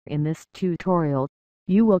In this tutorial,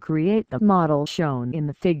 you will create the model shown in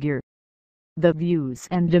the figure. The views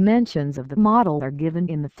and dimensions of the model are given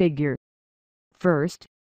in the figure. First,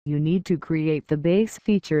 you need to create the base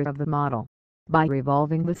feature of the model by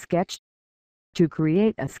revolving the sketch. To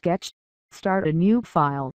create a sketch, start a new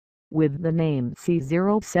file with the name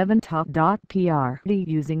c07top.prd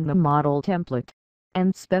using the model template,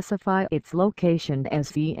 and specify its location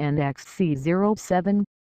as NX C07.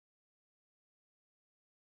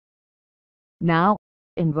 Now,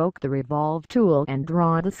 invoke the Revolve tool and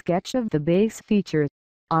draw the sketch of the base feature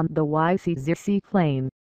on the YZ plane,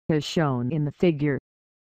 as shown in the figure.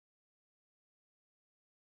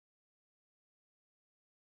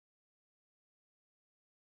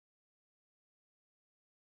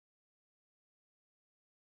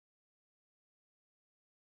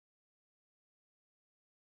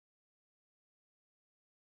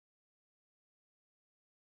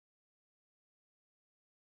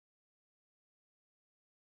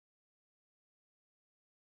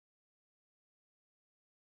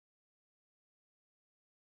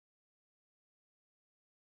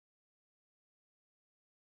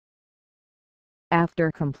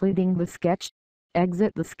 After completing the sketch,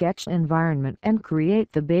 exit the sketch environment and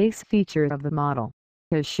create the base feature of the model,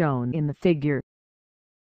 as shown in the figure.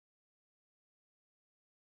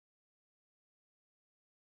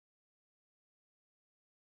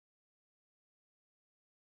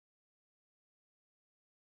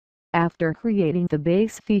 After creating the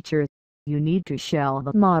base feature, you need to shell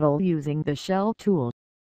the model using the Shell tool.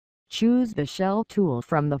 Choose the Shell tool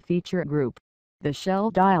from the feature group. The Shell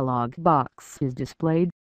dialog box is displayed.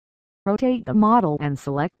 Rotate the model and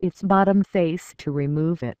select its bottom face to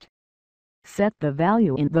remove it. Set the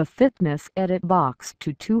value in the Fitness Edit box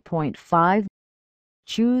to 2.5.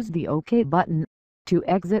 Choose the OK button to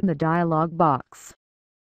exit the dialog box.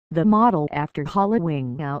 The model after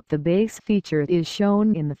hollowing out the base feature is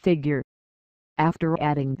shown in the figure. After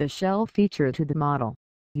adding the shell feature to the model,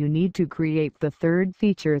 you need to create the third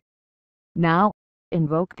feature. Now,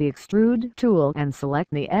 invoke the Extrude tool and select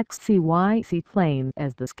the XYZ plane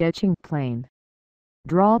as the sketching plane.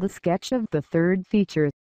 Draw the sketch of the third feature,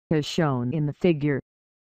 as shown in the figure.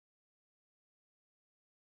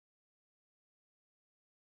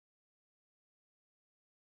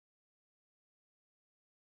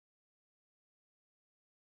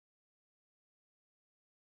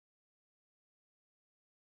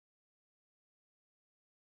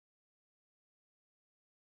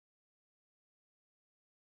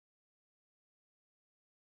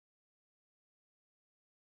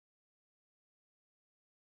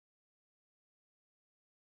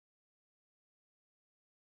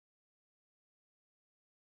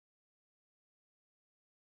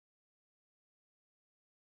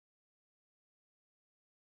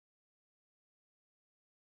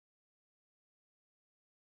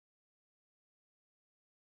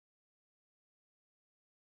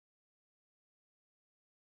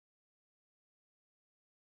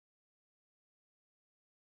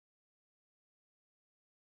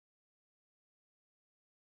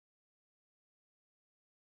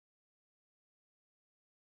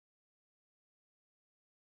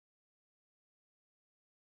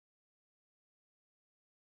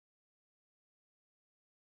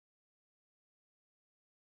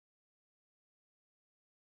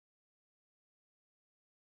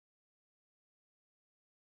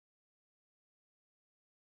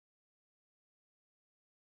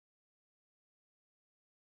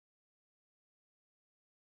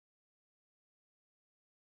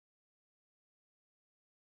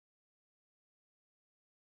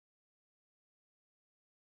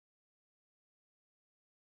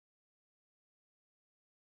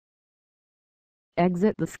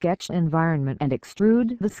 Exit the sketch environment and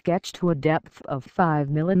extrude the sketch to a depth of 5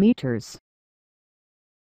 mm.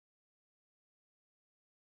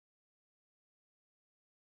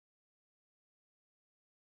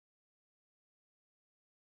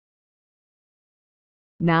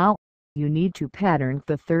 Now, you need to pattern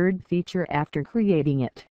the third feature after creating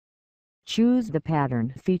it. Choose the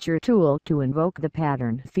Pattern Feature tool to invoke the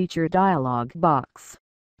Pattern Feature dialog box,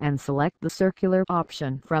 and select the Circular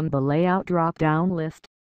option from the Layout drop-down list.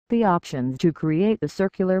 The options to create the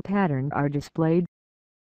circular pattern are displayed.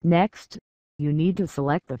 Next, you need to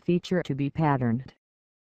select the feature to be patterned.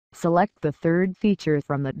 Select the third feature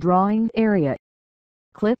from the drawing area.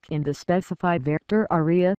 Click in the specified vector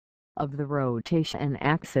area of the rotation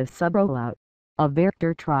axis subrollout. A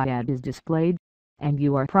vector triad is displayed, and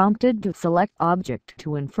you are prompted to select Object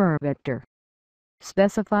to infer vector.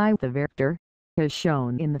 Specify the vector, as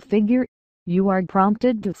shown in the figure. You are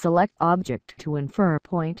prompted to select Object to infer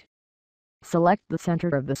point. Select the center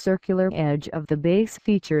of the circular edge of the base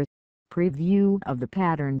feature. Preview of the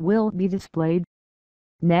pattern will be displayed.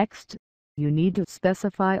 Next, you need to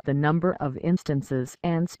specify the number of instances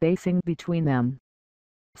and spacing between them.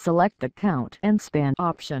 Select the Count and Span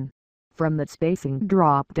option from the Spacing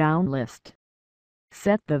drop-down list.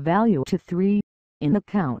 Set the value to 3 in the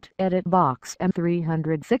Count edit box and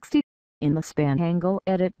 360 in the Span angle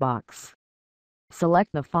edit box. Select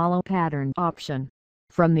the Follow Pattern option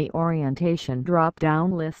from the Orientation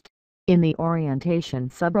drop-down list in the Orientation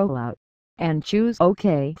sub-rollout, and choose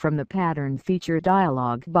OK from the Pattern Feature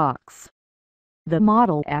dialog box. The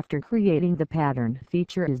model after creating the pattern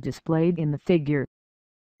feature is displayed in the figure.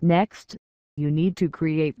 Next, you need to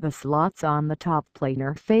create the slots on the top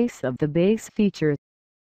planar face of the base feature.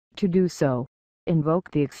 To do so, invoke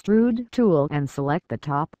the Extrude tool and select the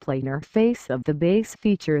top planar face of the base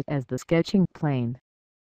feature as the sketching plane.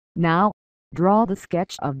 Now, draw the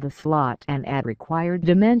sketch of the slot and add required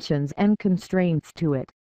dimensions and constraints to it,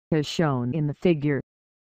 as shown in the figure.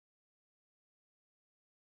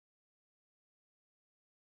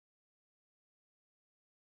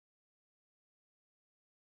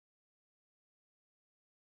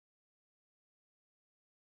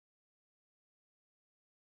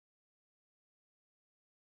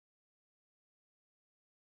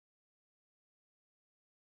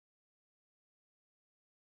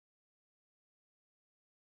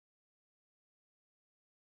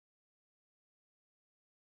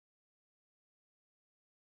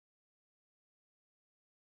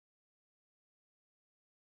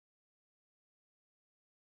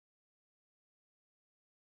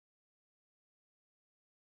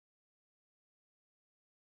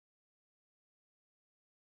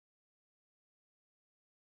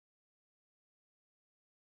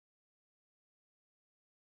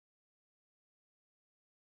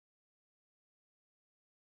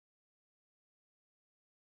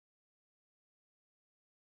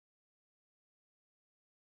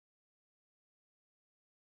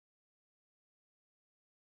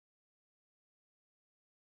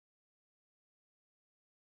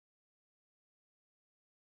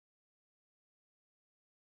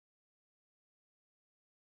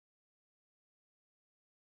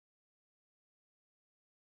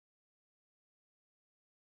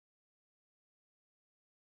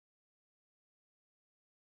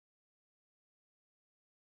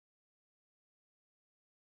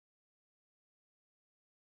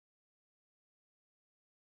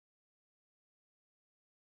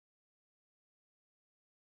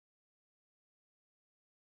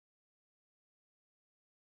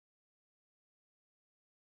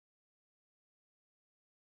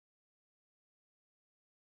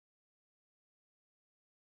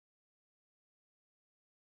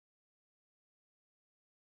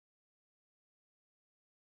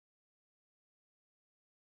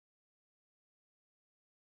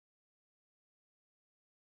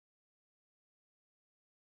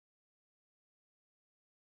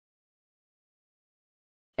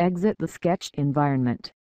 Exit the sketch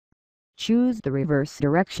environment. Choose the Reverse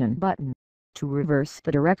Direction button to reverse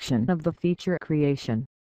the direction of the feature creation.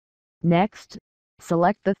 Next,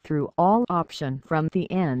 select the Through All option from the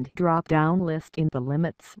End drop-down list in the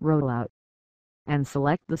Limits rollout, and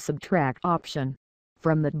select the Subtract option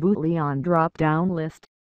from the Boolean drop-down list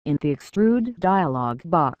in the Extrude dialog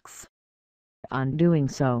box. On doing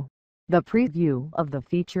so, the preview of the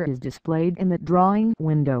feature is displayed in the drawing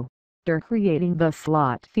window. After creating the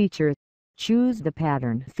slot feature, choose the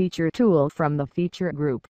Pattern Feature tool from the Feature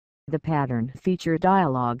group. The Pattern Feature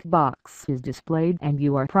dialog box is displayed and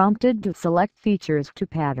you are prompted to select Features to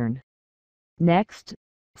Pattern. Next,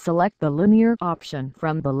 select the Linear option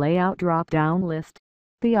from the Layout drop-down list.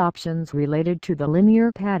 The options related to the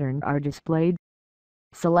linear pattern are displayed.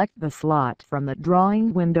 Select the slot from the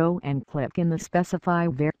drawing window and click in the Specify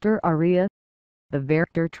Vector area. The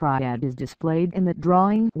vector triad is displayed in the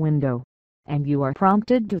drawing window, and you are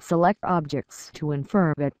prompted to select Objects to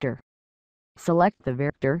infer vector. Select the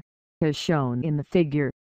vector, as shown in the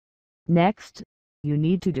figure. Next, you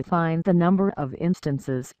need to define the number of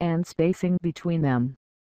instances and spacing between them.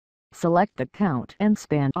 Select the Count and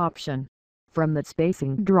Span option from the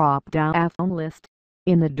Spacing drop-down list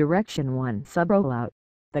in the Direction 1 sub-rollout.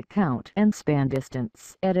 The Count and Span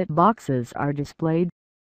distance edit boxes are displayed.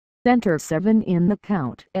 Enter 7 in the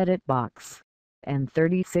Count edit box, and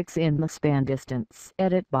 36 in the Span distance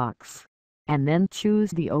edit box, and then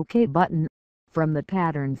choose the OK button from the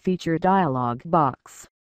Pattern Feature dialog box.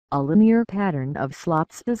 A linear pattern of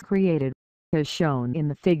slots is created, as shown in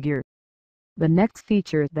the figure. The next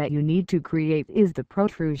feature that you need to create is the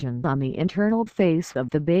protrusion on the internal face of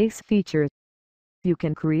the base feature. You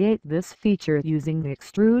can create this feature using the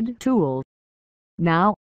Extrude tool.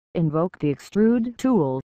 Now, invoke the Extrude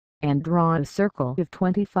tool, and draw a circle of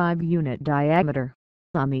 25 unit diameter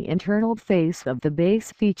on the internal face of the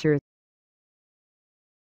base feature.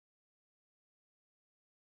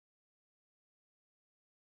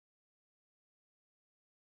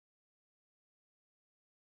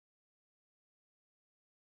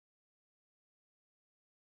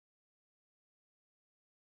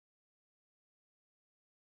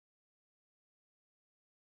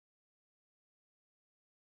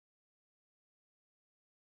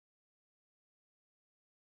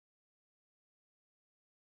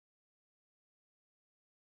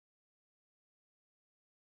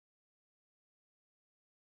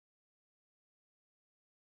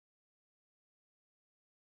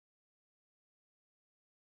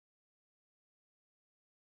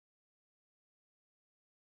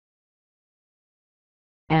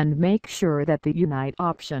 And make sure that the Unite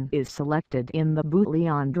option is selected in the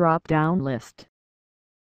Boolean drop-down list.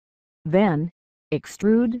 Then,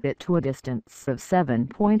 extrude it to a distance of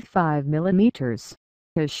 7.5 mm,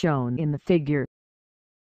 as shown in the figure.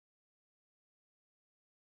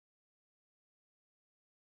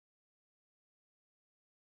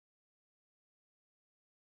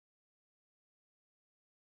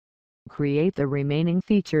 Create the remaining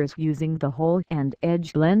features using the hole and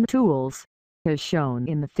edge blend tools, as shown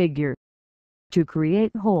in the figure. To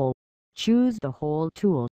create hole, choose the hole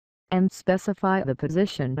tool, and specify the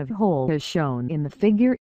position of hole as shown in the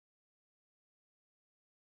figure.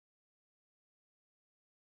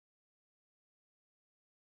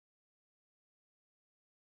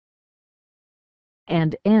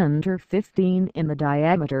 And enter 15 in the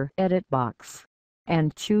diameter edit box,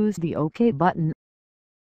 and choose the OK button.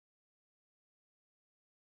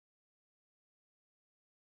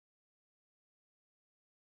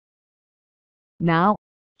 Now,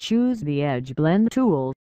 choose the Edge Blend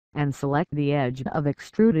tool, and select the edge of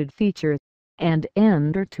extruded feature, and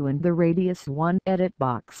enter 2 in the Radius 1 edit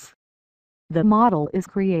box. The model is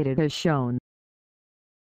created as shown.